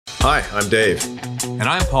Hi, I'm Dave. And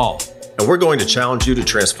I'm Paul. And we're going to challenge you to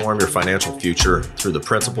transform your financial future through the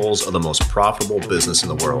principles of the most profitable business in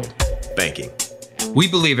the world, banking. We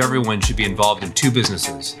believe everyone should be involved in two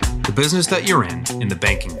businesses, the business that you're in and the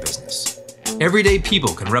banking business. Everyday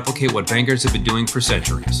people can replicate what bankers have been doing for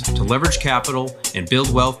centuries to leverage capital and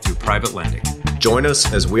build wealth through private lending. Join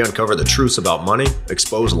us as we uncover the truths about money,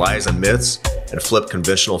 expose lies and myths, and flip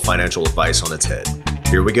conventional financial advice on its head.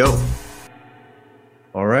 Here we go.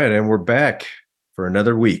 All right, and we're back for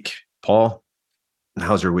another week. Paul,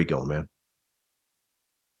 how's your week going, man?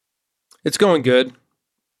 It's going good.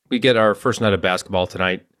 We get our first night of basketball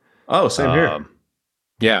tonight. Oh, same here.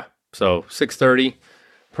 Yeah, so 6:30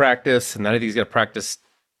 practice, and I think he's got to practice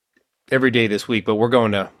every day this week. But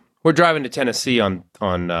we're driving to Tennessee on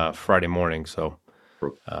Friday morning, so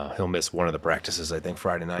he'll miss one of the practices, I think,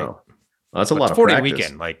 Friday night. Oh, that's a lot of 40 practice.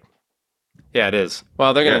 Weekend, yeah, it is.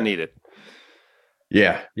 Well, they're gonna need it.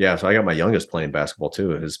 Yeah. So I got my youngest playing basketball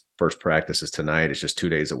too. His first practice is tonight. It's just 2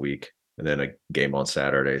 days a week, and then a game on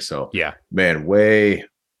Saturday. So yeah, man, way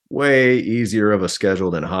easier of a schedule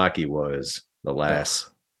than hockey was the last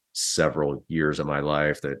several years of my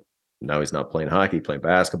life. That now he's not playing hockey, playing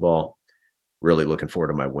basketball. Really looking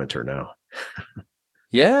forward to my winter now.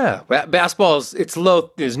 Yeah, basketball it's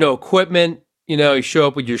low. There's no equipment. You show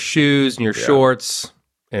up with your shoes and your shorts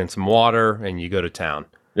and some water, and you go to town.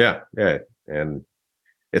 Yeah, and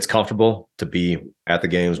it's comfortable to be at the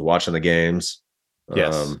games, watching the games.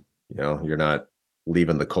 Yes. You're not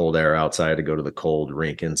leaving the cold air outside to go to the cold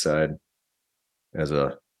rink inside as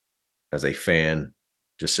a fan,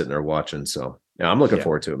 just sitting there watching. So yeah, I'm looking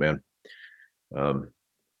forward to it, man. And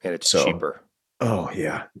it's cheaper. Oh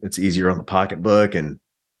yeah. It's easier on the pocketbook and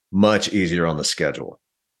much easier on the schedule,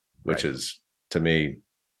 which is to me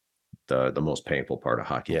the most painful part of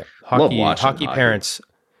hockey. Yeah. Hockey parents,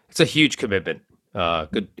 it's a huge commitment.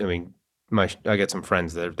 Good. I mean, I get some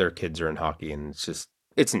friends that their kids are in hockey, and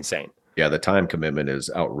it's insane. Yeah, the time commitment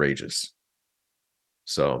is outrageous.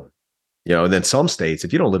 So, and then some states,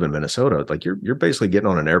 if you don't live in Minnesota, like you're basically getting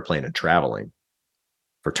on an airplane and traveling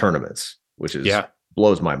for tournaments, which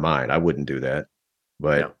blows my mind. I wouldn't do that.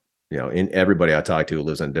 But in everybody I talk to who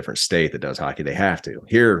lives in a different state that does hockey, they have to.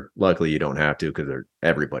 Here, luckily, you don't have to because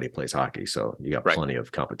everybody plays hockey, so you got plenty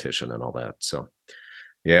of competition and all that. So,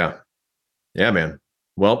 yeah, man.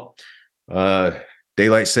 Well,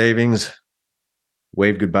 daylight savings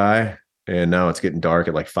waved goodbye, and now it's getting dark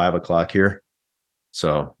at like 5 o'clock here.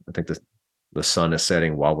 So I think the sun is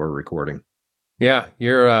setting while we're recording. Yeah,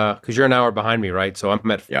 you're because you're an hour behind me, right? So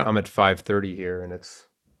I'm at 5:30 here, and it's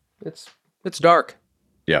dark.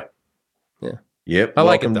 Yeah. Yep. I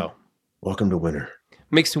like it though. Welcome to winter.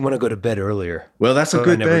 Makes me want to go to bed earlier. Well, that's a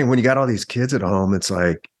good thing. When you got all these kids at home, it's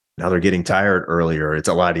like now they're getting tired earlier. It's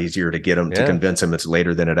a lot easier to get them to convince them it's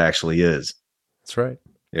later than it actually is. That's right.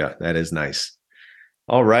 Yeah, that is nice.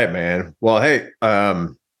 All right, man. Well, hey,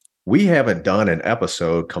 we haven't done an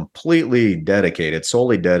episode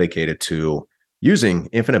solely dedicated to using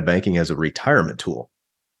infinite banking as a retirement tool.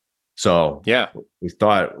 So we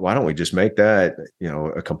thought, why don't we just make that,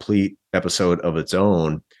 a complete episode of its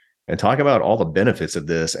own and talk about all the benefits of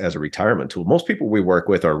this as a retirement tool. Most people we work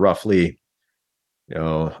with are roughly,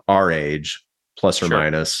 our age, plus or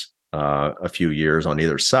minus a few years on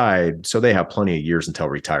either side. So they have plenty of years until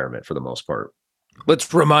retirement for the most part.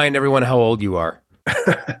 Let's remind everyone how old you are.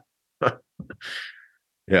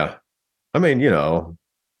 Yeah. I mean,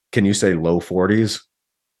 can you say low 40s?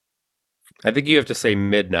 I think you have to say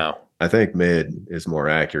mid now. I think mid is more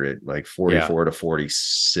accurate. Like 44 to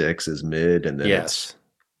 46 is mid, and then it's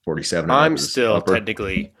 47. I'm still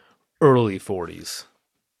technically early 40s.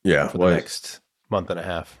 Yeah. For the next month and a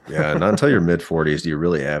half. Yeah. Not until you're mid 40s do you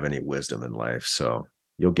really have any wisdom in life. So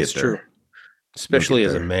you'll get there. True. Especially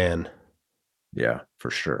as a man. Yeah, for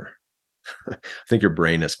sure. I think your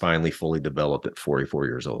brain is finally fully developed at 44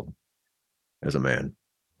 years old as a man.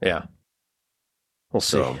 Yeah. We'll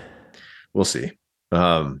see. So, we'll see.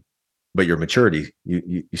 But your maturity,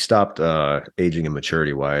 you stopped aging and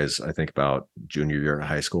maturity wise, I think about junior year of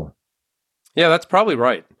high school. Yeah, that's probably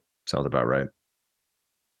right. Sounds about right.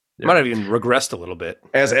 Yeah. Might have even regressed a little bit.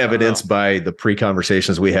 As evidenced by the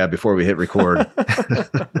pre-conversations we had before we hit record.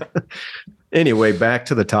 Anyway, back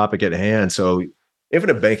to the topic at hand. So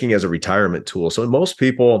infinite banking as a retirement tool. So most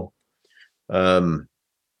people,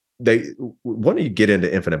 they want to get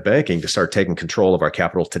into infinite banking to start taking control of our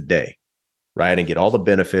capital today, right? And get all the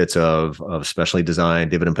benefits of specially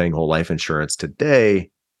designed dividend paying whole life insurance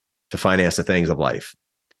today to finance the things of life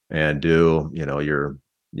and do, your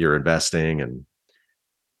investing and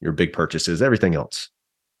your big purchases, everything else.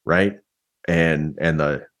 Right. And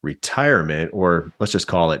the retirement, or let's just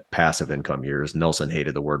call it passive income years. Nelson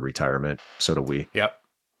hated the word retirement. So do we. Yep.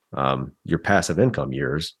 Your passive income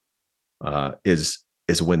years is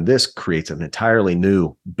when this creates an entirely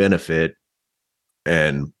new benefit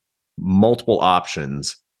and multiple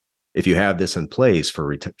options. If you have this in place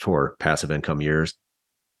for passive income years,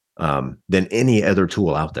 than any other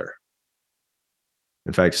tool out there.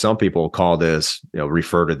 In fact, some people call this,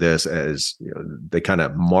 refer to this as, they kind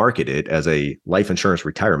of market it as a life insurance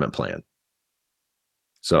retirement plan.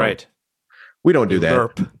 So right. We don't do that.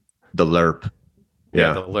 LIRP. The LIRP.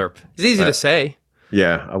 Yeah, the LIRP. It's easy to say.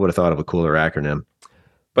 Yeah, I would have thought of a cooler acronym.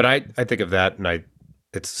 But I think of that, and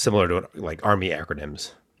it's similar to like Army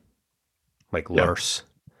acronyms, like LIRS.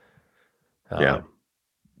 Yeah.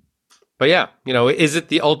 But yeah, is it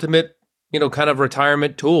the ultimate, kind of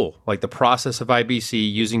retirement tool, like the process of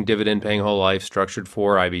IBC, using dividend paying whole life structured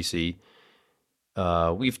for IBC?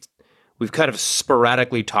 We've kind of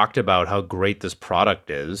sporadically talked about how great this product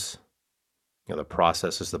is. The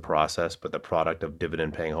process is the process, but the product of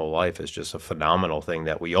dividend paying whole life is just a phenomenal thing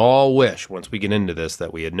that we all wish, once we get into this,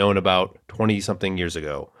 that we had known about 20 something years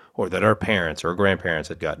ago, or that our parents or grandparents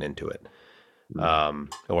had gotten into it.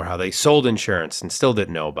 Or how they sold insurance and still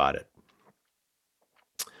didn't know about it.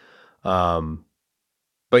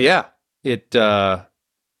 But yeah,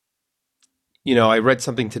 I read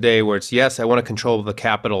something today where it's, yes, I want to control the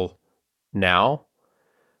capital now,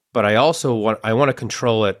 but I also want to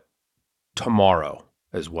control it tomorrow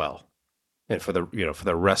as well. And for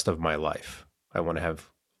the rest of my life, I want to have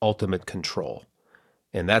ultimate control.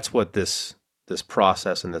 And that's what this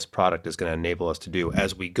process and this product is going to enable us to do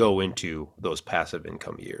as we go into those passive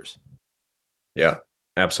income years. Yeah,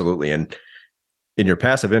 absolutely. And in your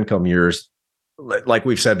passive income years, like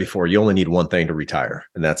we've said before, you only need one thing to retire,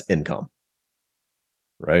 and that's income,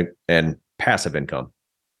 right? And passive income,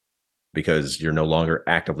 because you're no longer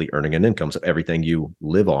actively earning an income. So everything you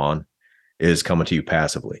live on is coming to you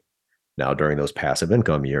passively. Now, during those passive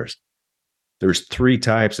income years, there's 3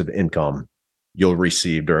 types of income you'll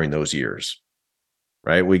receive during those years,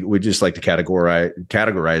 right? We just like to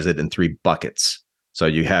categorize it in 3 buckets. So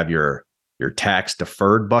you have your tax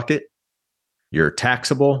deferred bucket, your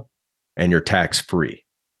taxable, and your tax free.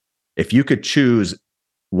 If you could choose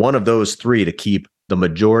one of those 3 to keep the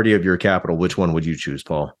majority of your capital, which one would you choose,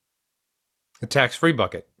 Paul? The tax free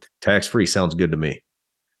bucket. Tax free sounds good to me.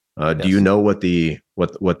 Yes. Do you know what the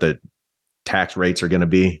tax rates are going to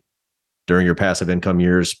be during your passive income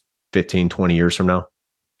years 15, 20 years from now?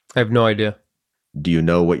 I have no idea. Do you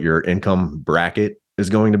know what your income bracket is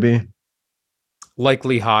going to be?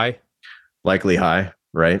 Likely high. Likely high,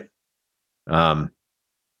 right? Do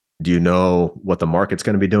you know what the market's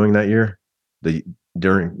going to be doing that year? That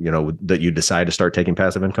you decide to start taking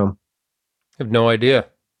passive income? I have no idea.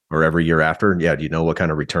 Or every year after? Yeah. Do you know what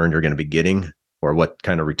kind of return you're going to be getting, or what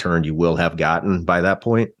kind of return you will have gotten by that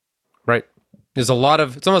point? Right. There's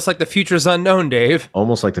it's almost like the future's unknown, Dave.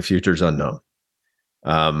 Almost like the future's unknown.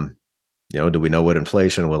 Do we know what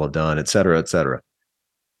inflation will have done, et cetera, et cetera?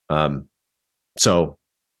 So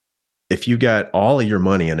if you got all of your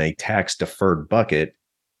money in a tax deferred bucket,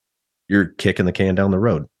 you're kicking the can down the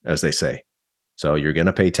road, as they say. So you're going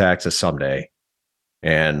to pay taxes someday.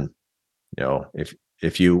 And,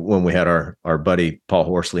 if you, when we had our buddy Paul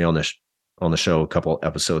Horsley on the show a couple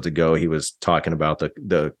episodes ago, he was talking about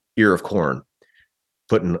the ear of corn,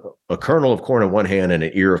 putting a kernel of corn in one hand and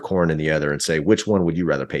an ear of corn in the other, and say, which one would you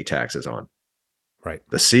rather pay taxes on? Right.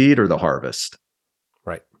 The seed or the harvest?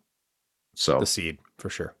 Right. So the seed, for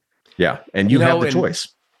sure. Yeah. And you have the choice.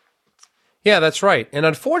 Yeah, that's right. And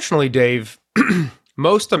unfortunately, Dave,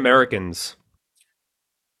 most Americans,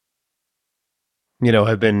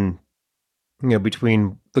 have been,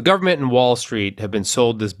 between the government and Wall Street, have been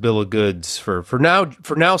sold this bill of goods for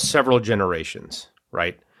now several generations,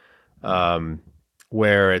 right?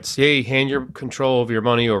 Where it's, hey, hand your control of your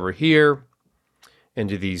money over here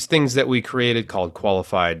into these things that we created called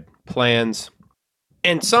qualified plans.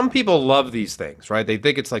 And some people love these things, right? They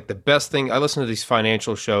think it's like the best thing. I listen to these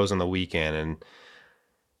financial shows on the weekend,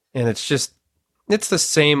 and it's just, it's the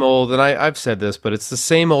same old, and I've said this, but it's the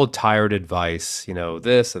same old tired advice,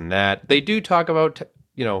 this and that. They do talk about,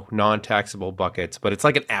 non-taxable buckets, but it's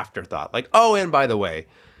like an afterthought. Like, oh, and by the way,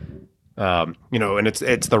 and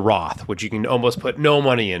it's the Roth, which you can almost put no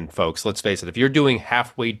money in, folks. Let's face it. If you're doing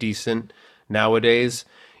halfway decent nowadays,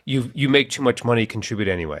 you make too much money, contribute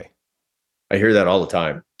anyway. I hear that all the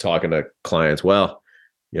time talking to clients. Well,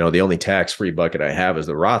 the only tax-free bucket I have is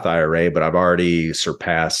the Roth IRA, but I've already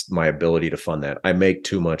surpassed my ability to fund that. I make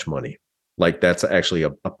too much money. Like, that's actually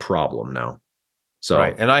a problem now. So,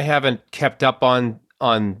 right. And I haven't kept up on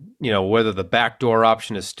whether the backdoor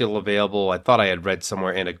option is still available. I thought I had read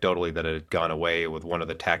somewhere anecdotally that it had gone away with one of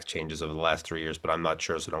the tax changes over the last 3 years, but I'm not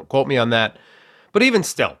sure, so don't quote me on that. But even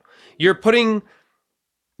still, you're putting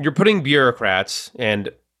bureaucrats and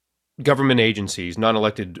government agencies,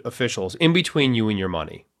 non-elected officials, in between you and your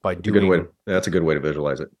money by doing. That's a good way to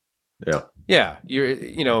visualize it. Yeah. Yeah, you're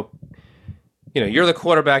the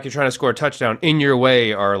quarterback. You're trying to score a touchdown. In your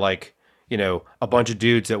way are like a bunch of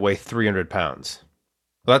dudes that weigh 300 pounds.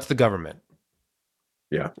 Well, that's the government.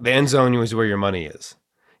 Yeah. The end zone is where your money is.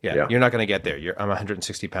 Yeah. You're not going to get there. I'm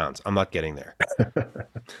 160 pounds. I'm not getting there.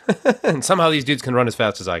 And somehow these dudes can run as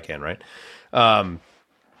fast as I can, right?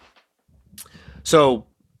 So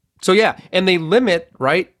yeah, and they limit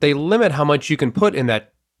how much you can put in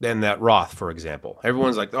that Roth, for example.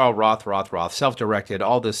 Everyone's like, oh, Roth, self-directed,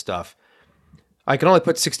 all this stuff. I can only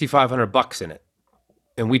put $6,500 in it.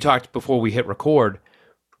 And we talked before we hit record.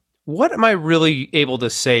 What am I really able to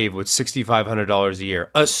save with $6,500 a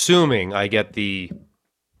year, assuming I get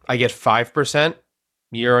 5%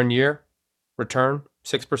 year on year return,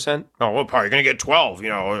 6%? Oh, well, probably going to get 12,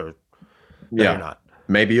 No, you're not.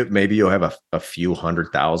 Maybe you'll have a few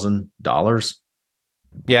 $100,000.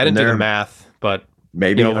 Yeah, I didn't do the math, but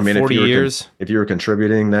maybe, 40 years. If you were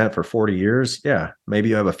contributing that for 40 years, yeah, maybe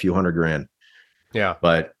you have a few $100,000. Yeah.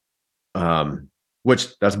 But,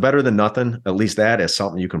 which that's better than nothing. At least that is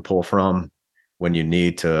something you can pull from when you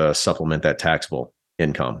need to supplement that taxable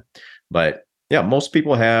income. But yeah, most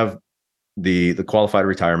people have the qualified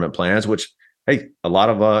retirement plans, which, hey, a lot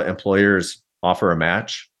of employers offer a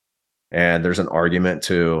match, and there's an argument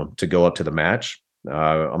to go up to the match.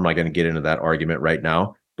 I'm not going to get into that argument right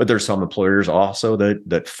now, but there's some employers also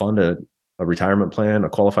that fund a retirement plan, a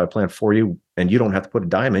qualified plan for you, and you don't have to put a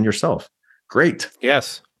dime in yourself. Great.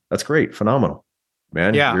 Yes. That's great. Phenomenal,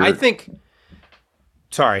 man. Yeah, I think,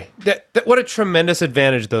 that what a tremendous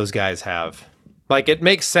advantage those guys have. Like, it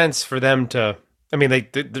makes sense for them to,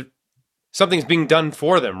 something's being done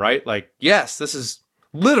for them, right? Like, yes, this is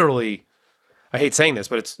literally, I hate saying this,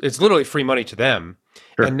 but it's literally free money to them.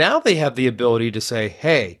 Sure. And now they have the ability to say,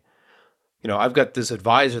 hey, I've got this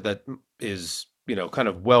advisor that is, kind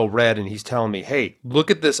of well-read, and he's telling me, hey,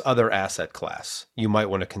 look at this other asset class. You might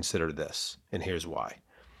want to consider this, and here's why.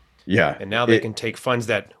 Yeah. And now they can take funds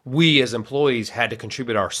that we as employees had to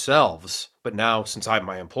contribute ourselves, but now since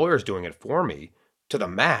my employer's doing it for me to the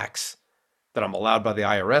max that I'm allowed by the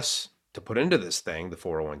IRS to put into this thing, the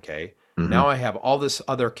 401k, now I have all this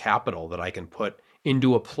other capital that I can put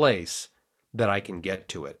into a place that I can get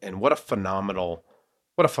to it. And what a phenomenal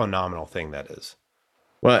thing that is.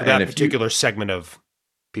 Well, for that particular segment of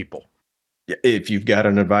people. If you've got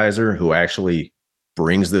an advisor who actually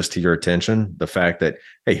brings this to your attention, the fact that,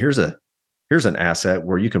 hey, here's an asset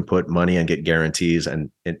where you can put money and get guarantees,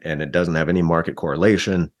 and it doesn't have any market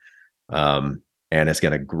correlation, and it's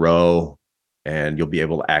going to grow, and you'll be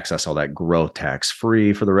able to access all that growth tax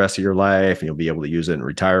free for the rest of your life, and you'll be able to use it in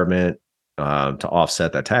retirement to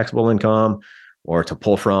offset that taxable income, or to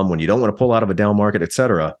pull from when you don't want to pull out of a down market, et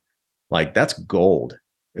cetera. Like, that's gold.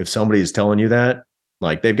 If somebody's telling you that,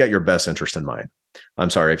 like, they've got your best interest in mind. I'm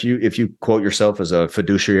sorry, if you quote yourself as a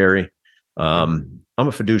fiduciary, I'm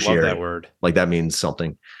a fiduciary. Love that word. Like, that means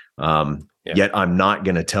something. Yet I'm not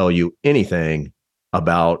going to tell you anything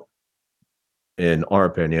about, in our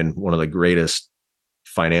opinion, one of the greatest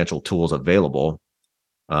financial tools available,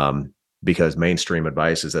 because mainstream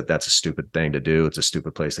advice is that that's a stupid thing to do. It's a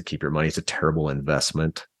stupid place to keep your money. It's a terrible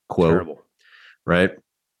investment. Quote. Terrible. Right?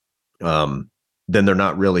 Then they're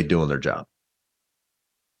not really doing their job.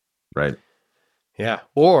 Right? Yeah.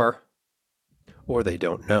 Or they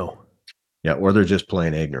don't know. Yeah. Or they're just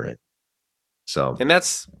plain ignorant. So, and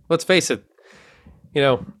that's, let's face it,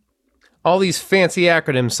 all these fancy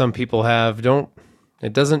acronyms some people have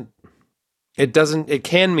it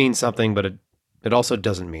can mean something, but it also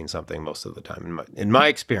doesn't mean something most of the time in my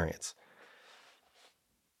experience.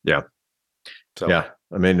 Yeah. So, yeah.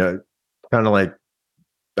 I mean, kind of like,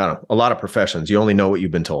 I don't know, a lot of professions, you only know what you've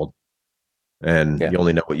been told, and you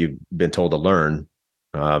only know what you've been told to learn.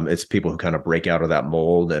 It's people who kind of break out of that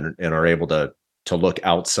mold and are able to look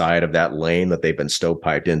outside of that lane that they've been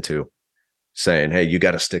stovepiped into, saying, hey, you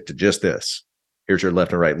got to stick to just this. Here's your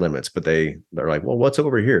left and right limits. But they're like, well, what's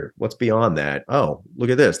over here? What's beyond that? Oh, look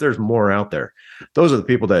at this. There's more out there. Those are the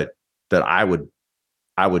people that I would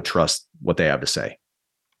trust what they have to say.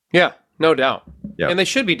 Yeah, no doubt. Yeah. And they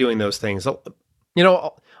should be doing those things.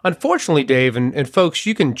 Unfortunately, Dave, and folks,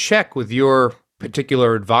 you can check with your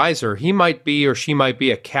particular advisor. He might be, or she might be,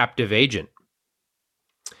 a captive agent.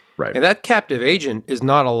 Right. And that captive agent is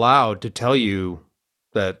not allowed to tell you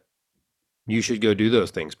that you should go do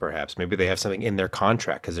those things. Perhaps maybe they have something in their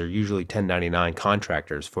contract because they're usually 1099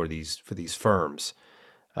 contractors for these firms.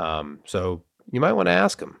 So you might want to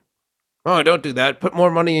ask them. Oh, don't do that. Put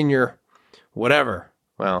more money in your whatever.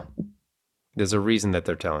 Well, there's a reason that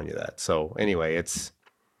they're telling you that. So anyway, it's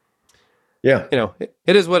it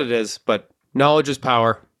is what it is. But knowledge is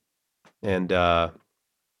power, and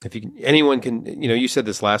if you can, anyone can. You said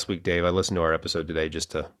this last week, Dave. I listened to our episode today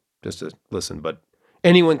just to listen, but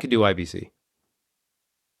anyone can do IBC.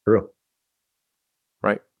 True.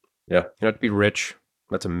 Right? Yeah. You don't have to be rich.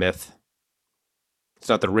 That's a myth. It's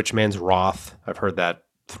not the rich man's Roth. I've heard that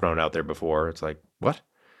thrown out there before. It's like, what?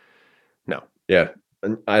 No. Yeah.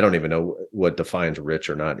 And I don't even know what defines rich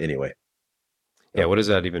or not anyway. Yeah. What does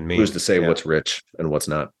that even mean? Who's to say what's rich and what's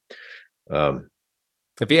not?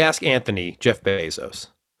 If you ask Anthony, Jeff Bezos.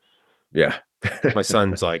 Yeah. My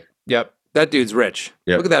son's like, yep, that dude's rich.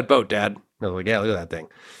 Yep. Look at that boat, Dad. I was like, yeah, look at that thing.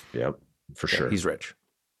 Yeah, for sure. He's rich.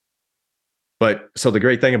 But so the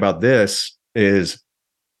great thing about this is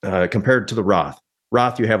compared to the Roth,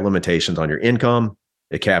 you have limitations on your income.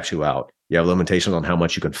 It caps you out. You have limitations on how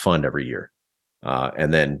much you can fund every year.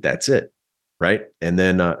 And then that's it. Right. And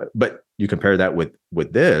then, but you compare that with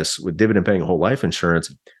dividend paying whole life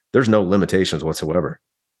insurance, there's no limitations whatsoever.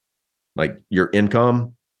 Like your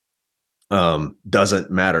income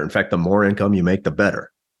doesn't matter. In fact, the more income you make, the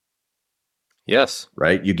better. Yes.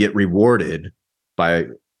 Right. You get rewarded by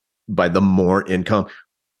the more income.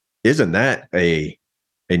 Isn't that a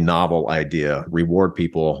novel idea? Reward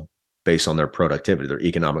people based on their productivity, their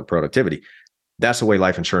economic productivity. That's the way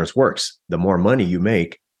life insurance works. The more money you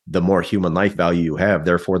make, the more human life value you have.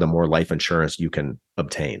 Therefore, the more life insurance you can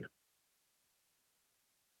obtain.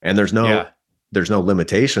 And there's no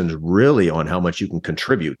limitations really on how much you can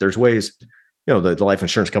contribute. There's ways, the life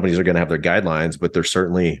insurance companies are going to have their guidelines, but there's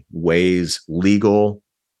certainly ways, legal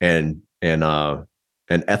and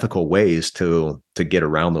ethical ways to get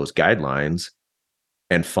around those guidelines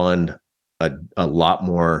and fund a lot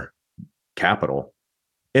more capital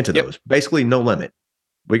into those. Basically, no limit.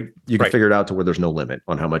 You can figure it out to where there's no limit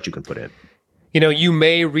on how much you can put in. You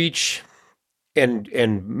may reach, and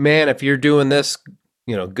man, if you're doing this,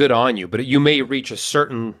 good on you, but you may reach a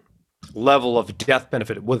certain level of death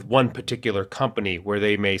benefit with one particular company where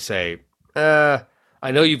they may say, I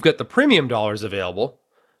know you've got the premium dollars available,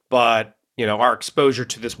 but our exposure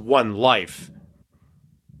to this one life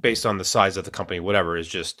based on the size of the company, whatever, is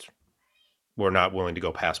just, we're not willing to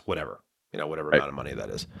go past whatever amount of money that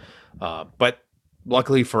is. But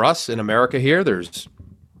luckily for us in America here, there's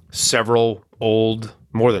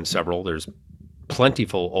there's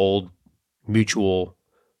plentiful old mutual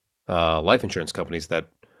life insurance companies that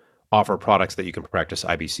offer products that you can practice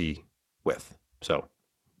IBC with. So,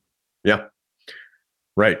 yeah.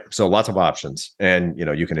 Right. So lots of options, and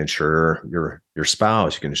you can insure your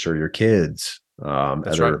spouse, you can insure your kids,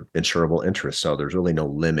 other insurable interests. So there's really no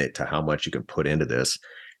limit to how much you can put into this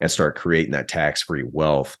and start creating that tax-free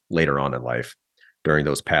wealth later on in life during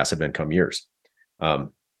those passive income years. So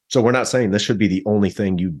we're not saying this should be the only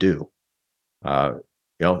thing you do.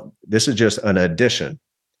 This is just an addition.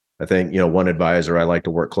 I think, one advisor I like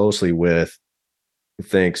to work closely with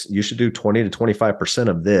thinks you should do 20 to 25%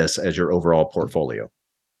 of this as your overall portfolio.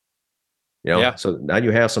 So now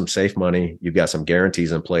you have some safe money. You've got some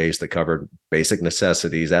guarantees in place that cover basic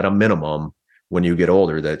necessities at a minimum when you get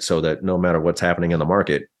older, so that no matter what's happening in the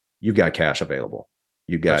market, you've got cash available.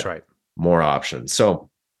 You've got more options. So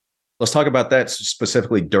let's talk about that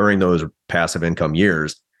specifically during those passive income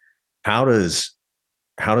years. How does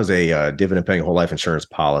a dividend paying whole life insurance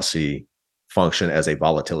policy function as a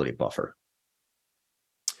volatility buffer?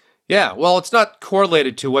 Yeah, well, it's not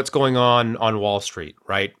correlated to what's going on Wall Street,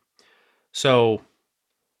 right? So,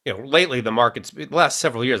 lately the last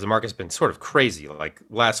several years, the market's been sort of crazy. Like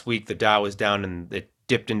last week, the Dow was down and it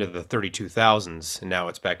dipped into the 32,000s, and now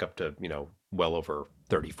it's back up to, well over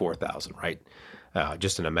 34,000, right?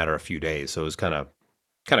 Just in a matter of a few days. So it was kind of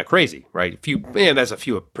crazy, right? That's a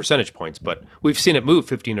few percentage points, but we've seen it move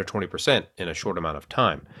 15 or 20% in a short amount of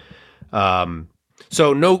time.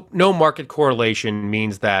 So no market correlation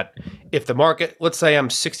means that if the market, let's say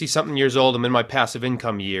I'm 60 something years old, I'm in my passive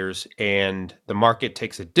income years, and the market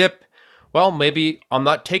takes a dip, well, maybe I'm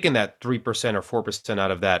not taking that 3% or 4%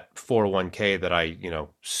 out of that 401k that I,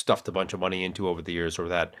 stuffed a bunch of money into over the years, or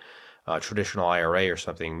that traditional IRA or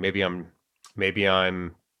something. Maybe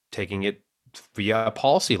I'm taking it via a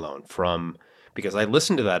policy loan because I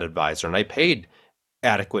listened to that advisor and I paid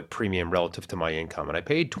adequate premium relative to my income, and I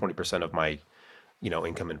paid 20% of my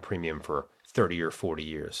income and premium for 30 or 40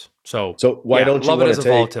 years. So why don't you love it as a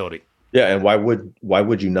volatility? Yeah. And why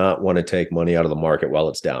would you not want to take money out of the market while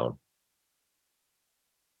it's down?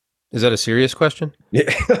 Is that a serious question?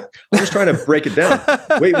 Yeah. I'm just trying to break it down.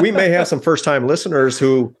 We may have some first-time listeners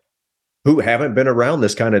who haven't been around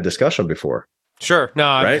this kind of discussion before. Sure. No,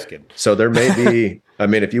 I'm right? just kidding. So there may be, I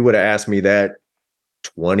mean, if you would have asked me that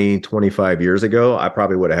 20, 25 years ago, I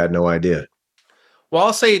probably would have had no idea. Well,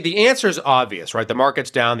 I'll say the answer is obvious, right? The market's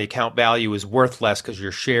down, the account value is worth less because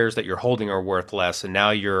your shares that you're holding are worth less, and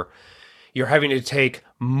now you're having to take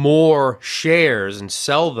more shares and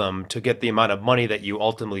sell them to get the amount of money that you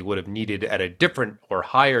ultimately would have needed at a different or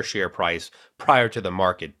higher share price prior to the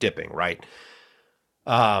market dipping, right?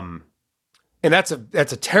 And that's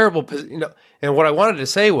a terrible, and what I wanted to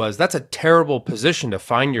say was that's a terrible position to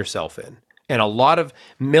find yourself in. And a lot of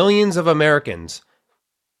millions of Americans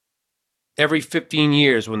every 15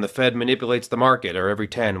 years when the Fed manipulates the market, or every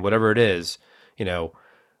 10, whatever it is, through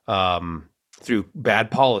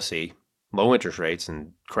bad policy, low interest rates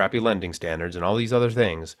and crappy lending standards and all these other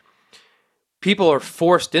things, people are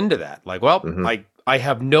forced into that. Like, well, I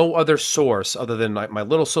have no other source other than my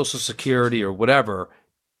little Social Security or whatever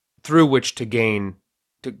through which to gain,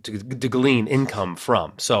 to glean income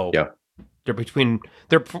from. So yeah. they're between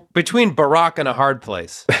Barack and a hard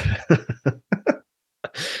place.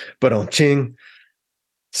 But on ching.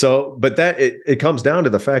 So, but that it comes down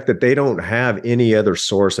to the fact that they don't have any other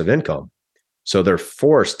source of income. So they're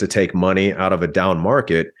forced to take money out of a down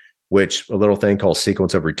market, which a little thing called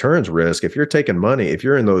sequence of returns risk. If you're taking money, if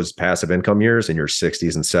you're in those passive income years in your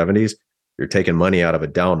 60s and 70s, you're taking money out of a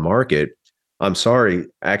down market. I'm sorry,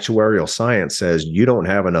 actuarial science says you don't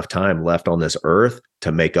have enough time left on this earth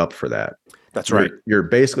to make up for that. That's right. You're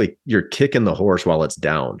basically, you're kicking the horse while it's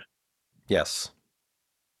down. Yes.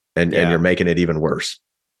 And you're making it even worse.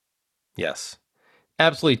 Yes.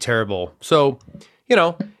 Absolutely terrible. So,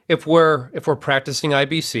 if we're practicing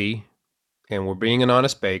IBC and we're being an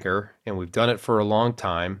honest banker and we've done it for a long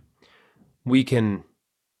time, we don't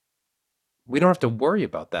have to worry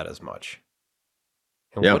about that as much.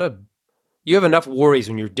 And you have enough worries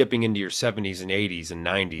when you're dipping into your 70s and 80s and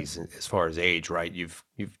 90s as far as age, right?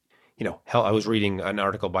 Hell, I was reading an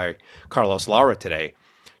article by Carlos Lara today,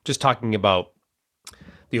 just talking about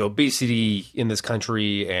the obesity in this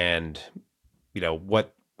country and,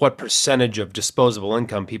 what percentage of disposable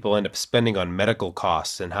income people end up spending on medical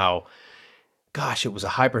costs, and how, gosh, it was a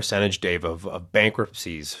high percentage, Dave, of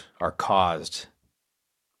bankruptcies are caused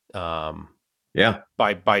by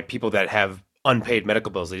people that have unpaid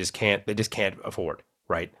medical bills they just can't afford,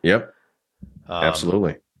 right? Yep.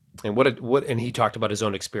 Absolutely. And and he talked about his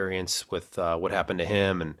own experience with what happened to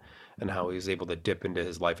him and how he was able to dip into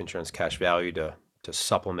his life insurance cash value to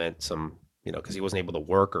supplement some, because he wasn't able to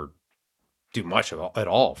work or do much at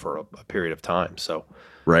all for a period of time. So,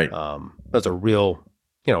 right. That's a real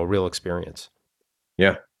experience.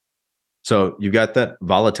 Yeah. So you got that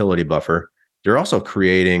volatility buffer. You're also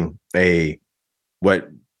creating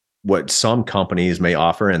what some companies may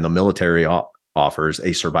offer, and the military offers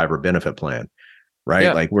a survivor benefit plan, right?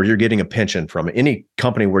 Yeah. Like where you're getting a pension from any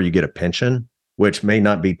company where you get a pension, which may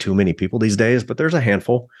not be too many people these days, but there's a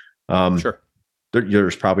handful. Sure.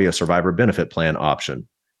 There's probably a survivor benefit plan option,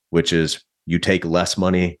 which is you take less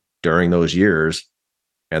money during those years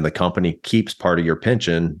and the company keeps part of your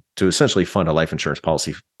pension to essentially fund a life insurance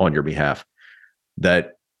policy on your behalf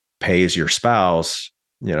that pays your spouse,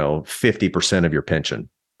 50% of your pension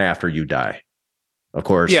after you die. Of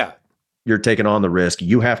course, you're taking on the risk.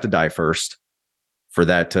 You have to die first for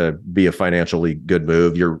that to be a financially good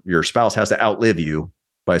move. Your spouse has to outlive you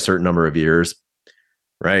by a certain number of years,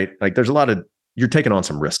 right? Like there's you're taking on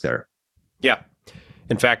some risk there. Yeah.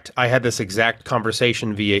 In fact, I had this exact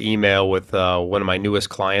conversation via email with one of my newest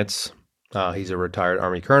clients. He's a retired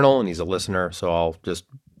Army colonel and he's a listener. So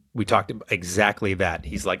we talked about exactly that.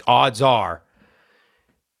 He's like, odds are,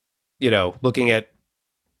 looking at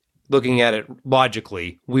it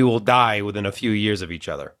logically, we will die within a few years of each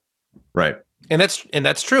other. Right. And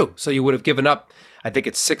that's true. So you would have given up, I think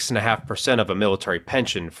it's 6.5% of a military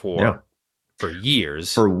pension for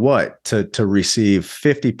years. For what? To receive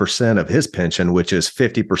 50% of his pension, which is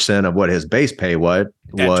 50% of what his base pay was,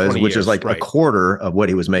 which is like a quarter of what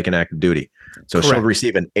he was making active duty. So she'll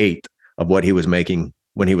receive an eighth of what he was making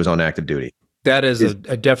when he was on active duty. That is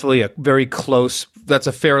definitely a very close, that's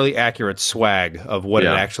a fairly accurate swag of what it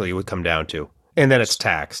actually would come down to. And then it's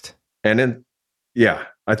taxed. And then,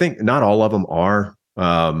 I think not all of them are.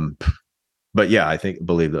 But I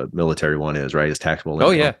believe the military one is, right? It's taxable income.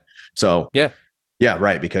 Oh, yeah. So,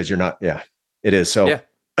 right. Because you're not, it is. So,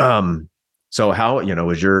 so how,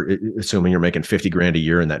 is assuming you're making 50 grand a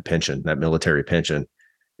year in that pension, that military pension,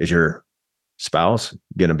 is your spouse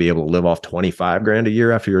going to be able to live off 25 grand a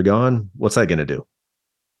year after you're gone? What's that going to do?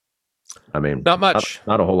 I mean, Not much.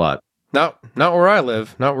 Not a whole lot. Not where I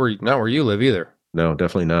live. Not where you live either. No,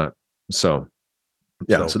 definitely not. So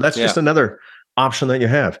so that's just another option that you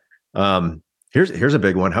have. Here's a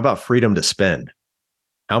big one. How about freedom to spend?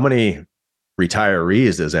 How many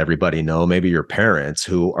retirees does everybody know? Maybe your parents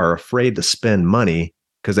who are afraid to spend money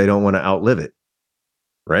because they don't want to outlive it.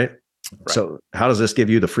 Right? So how does this give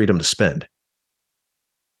you the freedom to spend?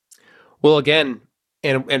 Well, again,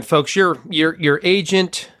 and folks, your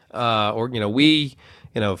agent, or we,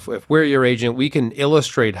 if we're your agent, we can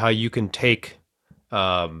illustrate how you can take,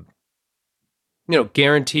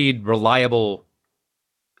 guaranteed, reliable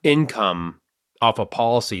income off a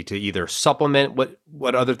policy to either supplement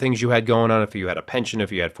what other things you had going on. If you had a pension,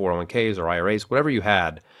 if you had 401ks or IRAs, whatever you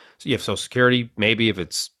had. So you have Social Security, maybe if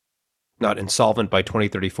it's not insolvent by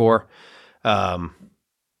 2034.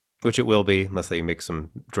 Which it will be unless they make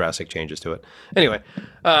some drastic changes to it. Anyway,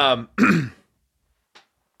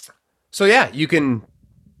 so yeah, you can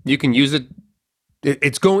use it.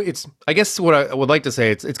 It's I guess what I would like to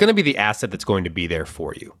say, it's going to be the asset that's going to be there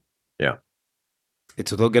for you. Yeah.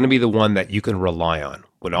 It's going to be the one that you can rely on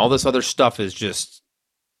when all this other stuff is just,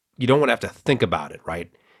 you don't want to have to think about it,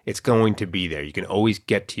 right? It's going to be there. You can always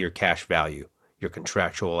get to your cash value. Your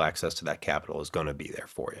contractual access to that capital is going to be there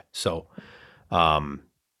for you. So,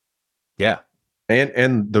 yeah.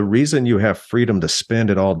 And the reason you have freedom to spend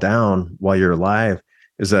it all down while you're alive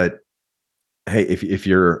is that, hey, if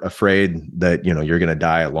you're afraid that, you're going to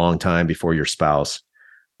die a long time before your spouse,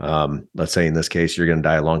 let's say in this case, you're going to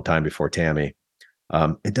die a long time before Tammy.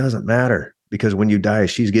 It doesn't matter because when you die,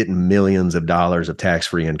 she's getting millions of dollars of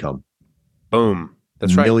tax-free income. Boom.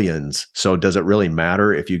 That's right. Millions. So does it really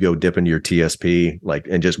matter if you go dip into your TSP,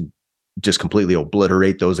 and just completely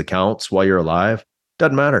obliterate those accounts while you're alive?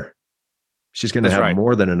 Doesn't matter. She's going to have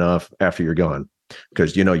more than enough after you're gone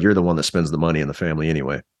because, you're the one that spends the money in the family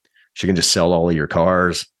anyway. She can just sell all of your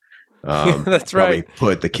cars. That's right.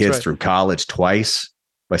 Put the kids through college twice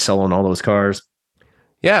by selling all those cars.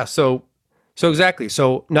 Yeah. So exactly.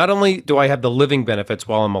 So not only do I have the living benefits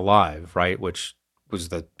while I'm alive, right, which was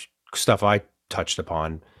the stuff I touched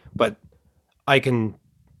upon, but I could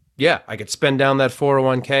spend down that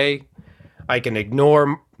 401k. I can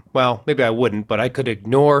ignore, well, maybe I wouldn't, but I could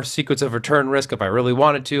ignore sequence of return risk if I really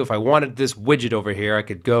wanted to. If I wanted this widget over here, I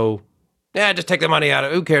could go, just take the money out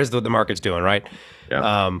of it. Who cares what the market's doing, right?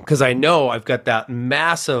 Yeah. Because I know I've got that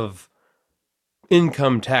massive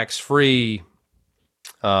income tax-free,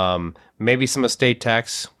 maybe some estate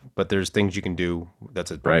tax, but there's things you can do.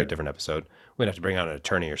 That's probably a different episode. We'd have to bring on an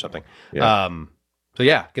attorney or something. Yeah. So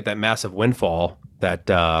yeah, get that massive windfall that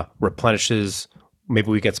replenishes. Maybe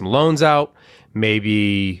we get some loans out,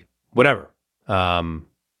 maybe whatever. But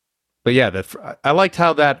yeah, I liked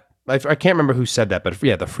how that, I can't remember who said that, but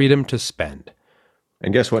yeah, the freedom to spend.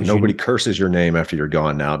 And guess what? Nobody curses your name after you're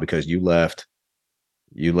gone now because you left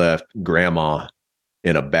grandma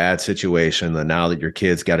in a bad situation. And now that your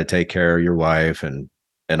kids got to take care of your wife and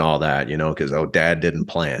all that, because dad didn't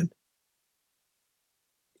plan.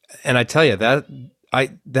 And I tell you that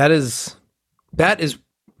is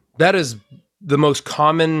the most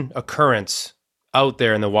common occurrence out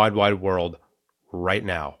there in the wide world right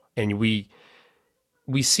now. And we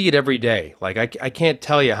see it every day. Like I can't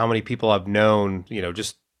tell you how many people I've known,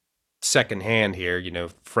 just secondhand here,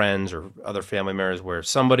 friends or other family members where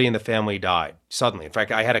somebody in the family died suddenly. In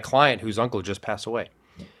fact, I had a client whose uncle just passed away.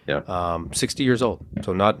 Yeah. 60 years old.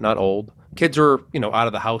 So not old. Kids are, out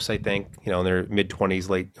of the house, I think, in their mid 20s,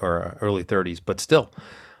 late or early 30s, but still,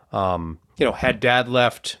 had dad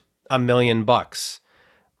left $1 million,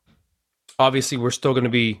 obviously we're still going to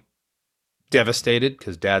be devastated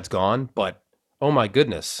because dad's gone, but oh my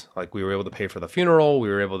goodness, like we were able to pay for the funeral. We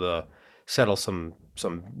were able to settle some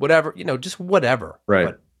whatever, just whatever.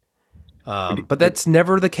 Right. But that's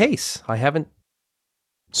never the case. Never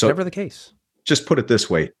the case. Just put it this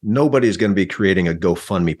way. Nobody's going to be creating a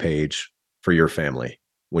GoFundMe page for your family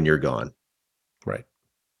when you're gone. Right.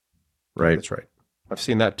 Right. That's right. I've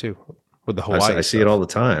seen that too with the Hawaii. I see it all the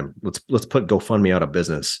time. Let's put GoFundMe out of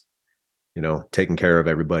business. Taking care of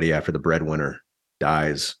everybody after the breadwinner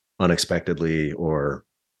dies unexpectedly or,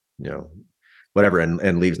 whatever,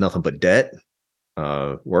 and leaves nothing but debt.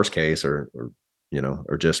 Worst case, or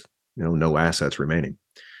just, no assets remaining.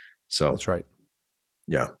 So that's right.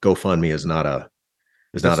 Yeah. GoFundMe is not a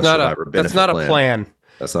survivor benefit. That's not a plan.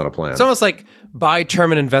 That's not a plan. It's almost like buy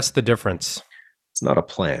term and invest the difference. It's not a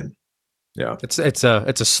plan. Yeah. It's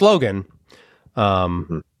a slogan.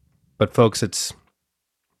 But folks,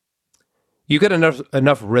 you get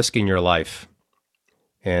enough risk in your life,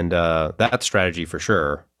 and that strategy for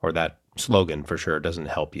sure, or that slogan for sure, doesn't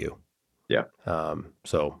help you. Yeah.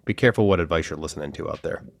 So be careful what advice you're listening to out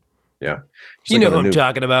there. Yeah. You know who I'm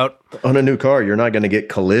talking about. On a new car, you're not going to get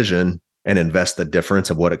collision and invest the difference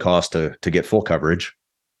of what it costs to get full coverage.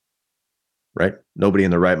 Right? Nobody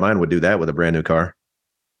in the right mind would do that with a brand new car.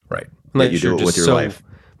 Right. Unless you do it with your life.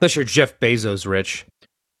 Unless you're Jeff Bezos rich.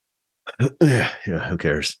 Yeah. Who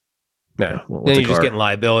cares? Yeah. Then you're just getting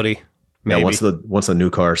liability. Maybe. Yeah. Once the new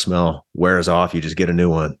car smell wears off, you just get a new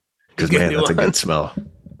one. Because man, that's a good smell.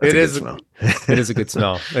 It is a good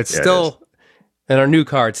smell. It's still in our new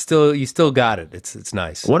car. You still got it. It's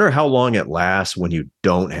nice. I wonder how long it lasts when you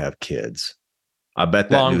don't have kids. I bet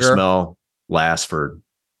that new smell lasts for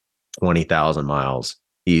 20,000 miles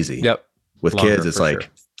easy. Yep. With kids, it's like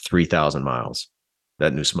 3,000 miles.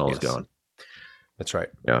 That new smell is gone. That's right.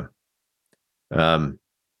 Yeah.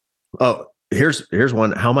 Oh, here's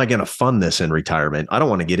one. How am I going to fund this in retirement? I don't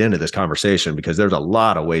want to get into this conversation because there's a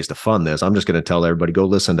lot of ways to fund this. I'm just going to tell everybody, go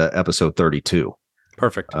listen to episode 32.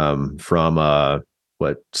 Perfect. From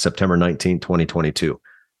September 19, 2022.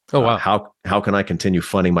 Oh, wow. How can I continue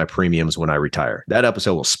funding my premiums when I retire? That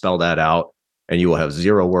episode will spell that out, and you will have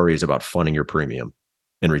zero worries about funding your premium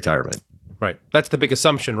in retirement. Right. That's the big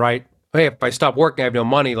assumption, right? Hey, if I stop working, I have no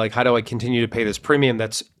money. Like, how do I continue to pay this premium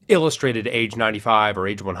that's illustrated at age 95 or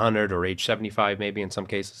age 100 or age 75, maybe in some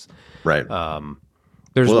cases? Right.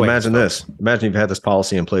 Imagine this. Imagine you've had this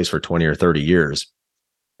policy in place for 20 or 30 years,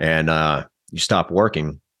 and you stop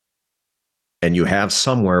working, and you have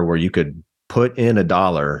somewhere where you could put in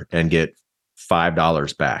 $1 and get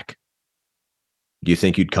 $5 back. Do you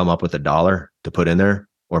think you'd come up with $1 to put in there,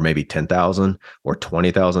 or maybe $10,000 or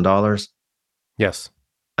 $20,000? Yes,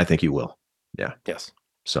 I think you will. Yeah. Yes.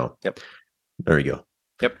 So, yep. There you go.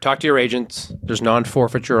 Yep. Talk to your agents. There's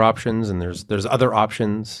non-forfeiture options, and there's other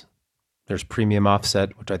options. There's premium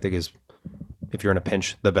offset, which I think is, if you're in a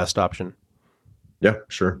pinch, the best option. Yeah,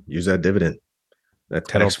 sure. Use that dividend, that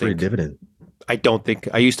tax-free dividend. I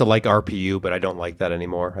used to like RPU, but I don't like that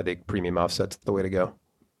anymore. I think premium offset's the way to go.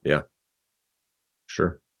 Yeah,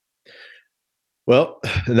 sure. Well,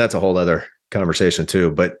 and that's a whole other conversation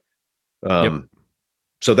too. But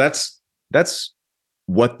so that's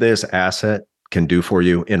what this asset can do for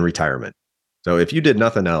you in retirement. So if you did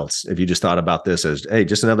nothing else, if you just thought about this as, hey,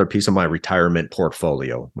 just another piece of my retirement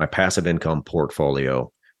portfolio, my passive income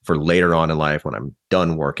portfolio for later on in life when I'm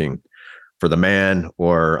done working for the man,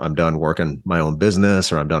 or I'm done working my own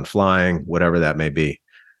business, or I'm done flying, whatever that may be.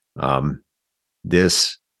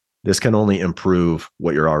 This can only improve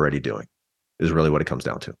what you're already doing, is really what it comes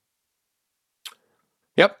down to.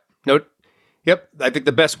 Yep. Yep. I think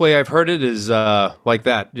the best way I've heard it is like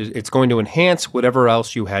that. It's going to enhance whatever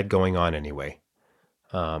else you had going on anyway.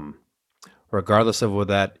 Regardless of what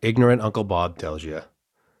that ignorant Uncle Bob tells you.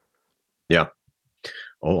 Yeah.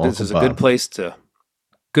 Oh, this is a good place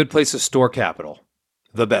to store capital.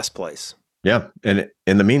 The best place. Yeah. And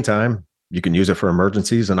in the meantime, you can use it for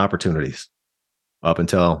emergencies and opportunities up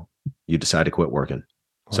until you decide to quit working.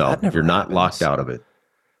 Well, so you're not locked out of it.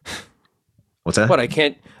 What's that? What, I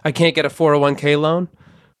can't get a 401k loan?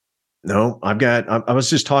 No, I was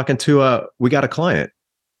just talking to we got a client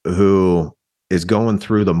who is going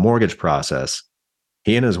through the mortgage process.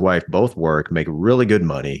 He and his wife both work, make really good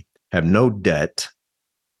money, have no debt,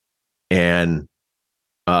 and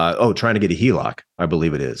trying to get a HELOC, I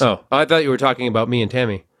believe it is. Oh, I thought you were talking about me and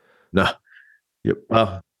Tammy. No.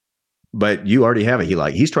 But you already have a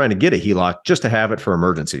HELOC. He's trying to get a HELOC just to have it for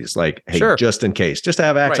emergencies. Like, hey, sure, just in case, just to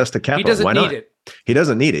have access to capital. He doesn't need it. He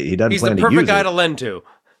doesn't need it. He doesn't plan to use it. He's the perfect guy to lend to.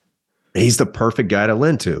 He's the perfect guy to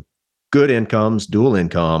lend to. Good incomes, dual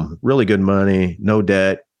income, really good money, no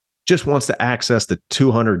debt. Just wants to access the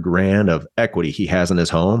 $200,000 of equity he has in his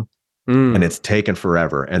home. And it's taken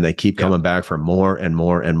forever. And they keep coming back for more and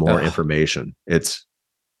more and more information.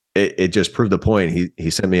 It just proved the point. He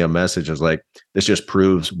sent me a message. I was like, this just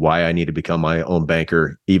proves why I need to become my own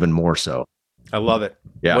banker even more so. I love it.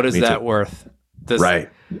 Yeah. What is that worth? Right.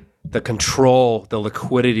 The control, the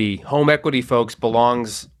liquidity, home equity, folks,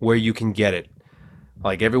 belongs where you can get it.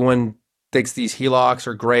 Like, everyone thinks these HELOCs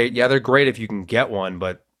are great. Yeah, they're great if you can get one,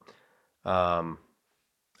 but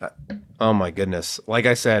oh my goodness. Like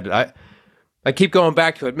I said, I keep going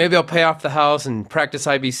back to it. Maybe I'll pay off the house and practice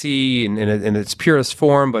IBC in its purest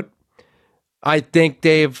form, but I think,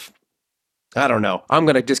 Dave, I don't know. I'm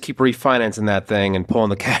going to just keep refinancing that thing and pulling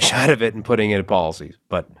the cash out of it and putting it in policies.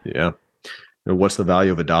 But yeah, what's the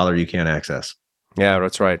value of $1 you can't access? Yeah,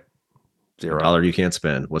 that's right. $0 you can't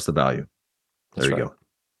spend. What's the value? There you go.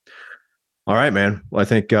 All right, man. Well, I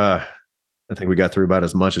think we got through about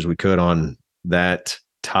as much as we could on that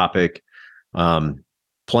topic.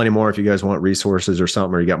 plenty more. If you guys want resources or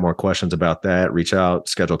something, or you got more questions about that, reach out,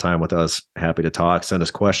 schedule time with us. Happy to talk. Send us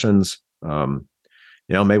questions.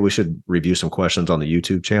 Maybe we should review some questions on the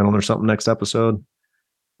YouTube channel or something next episode.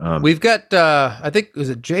 We've got, I think, was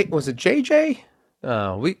it JJ?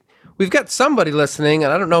 We've got somebody listening,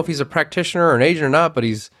 and I don't know if he's a practitioner or an agent or not, but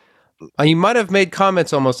he might have made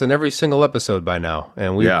comments almost in every single episode by now.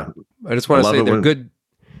 And I just want to say they're good.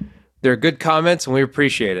 They're good comments, and we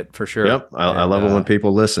appreciate it for sure. Yep. I love it when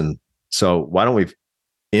people listen. So why don't we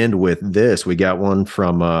end with this? We got one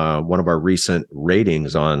from one of our recent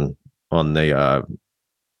ratings on the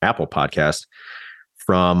Apple podcast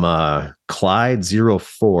from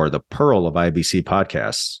Clyde04, the Pearl of IBC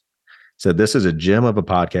podcasts. Said, this is a gem of a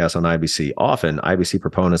podcast on IBC. Often, IBC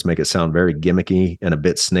proponents make it sound very gimmicky and a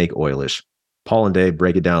bit snake oilish. Paul and Dave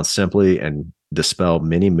break it down simply and dispel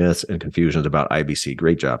many myths and confusions about IBC.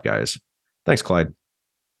 Great job, guys. Thanks, Clyde.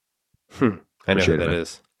 I know who that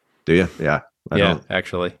is. Do you? Yeah. I don't.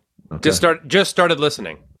 Actually. Okay. Just started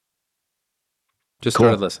listening.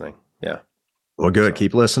 Started listening. Yeah. Well, good.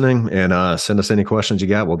 Keep listening and send us any questions you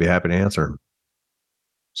got. We'll be happy to answer.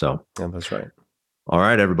 So. Yeah, that's right. All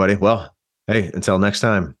right, everybody. Well, hey, until next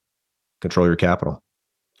time, control your capital.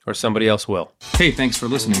 Or somebody else will. Hey, thanks for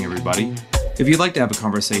listening, everybody. If you'd like to have a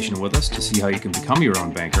conversation with us to see how you can become your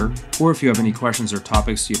own banker, or if you have any questions or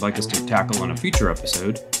topics you'd like us to tackle on a future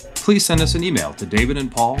episode, please send us an email to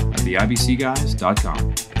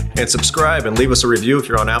davidandpaul@theibcguys.com. And subscribe and leave us a review if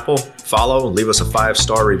you're on Apple. Follow and leave us a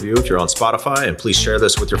 5-star review if you're on Spotify. And please share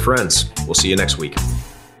this with your friends. We'll see you next week.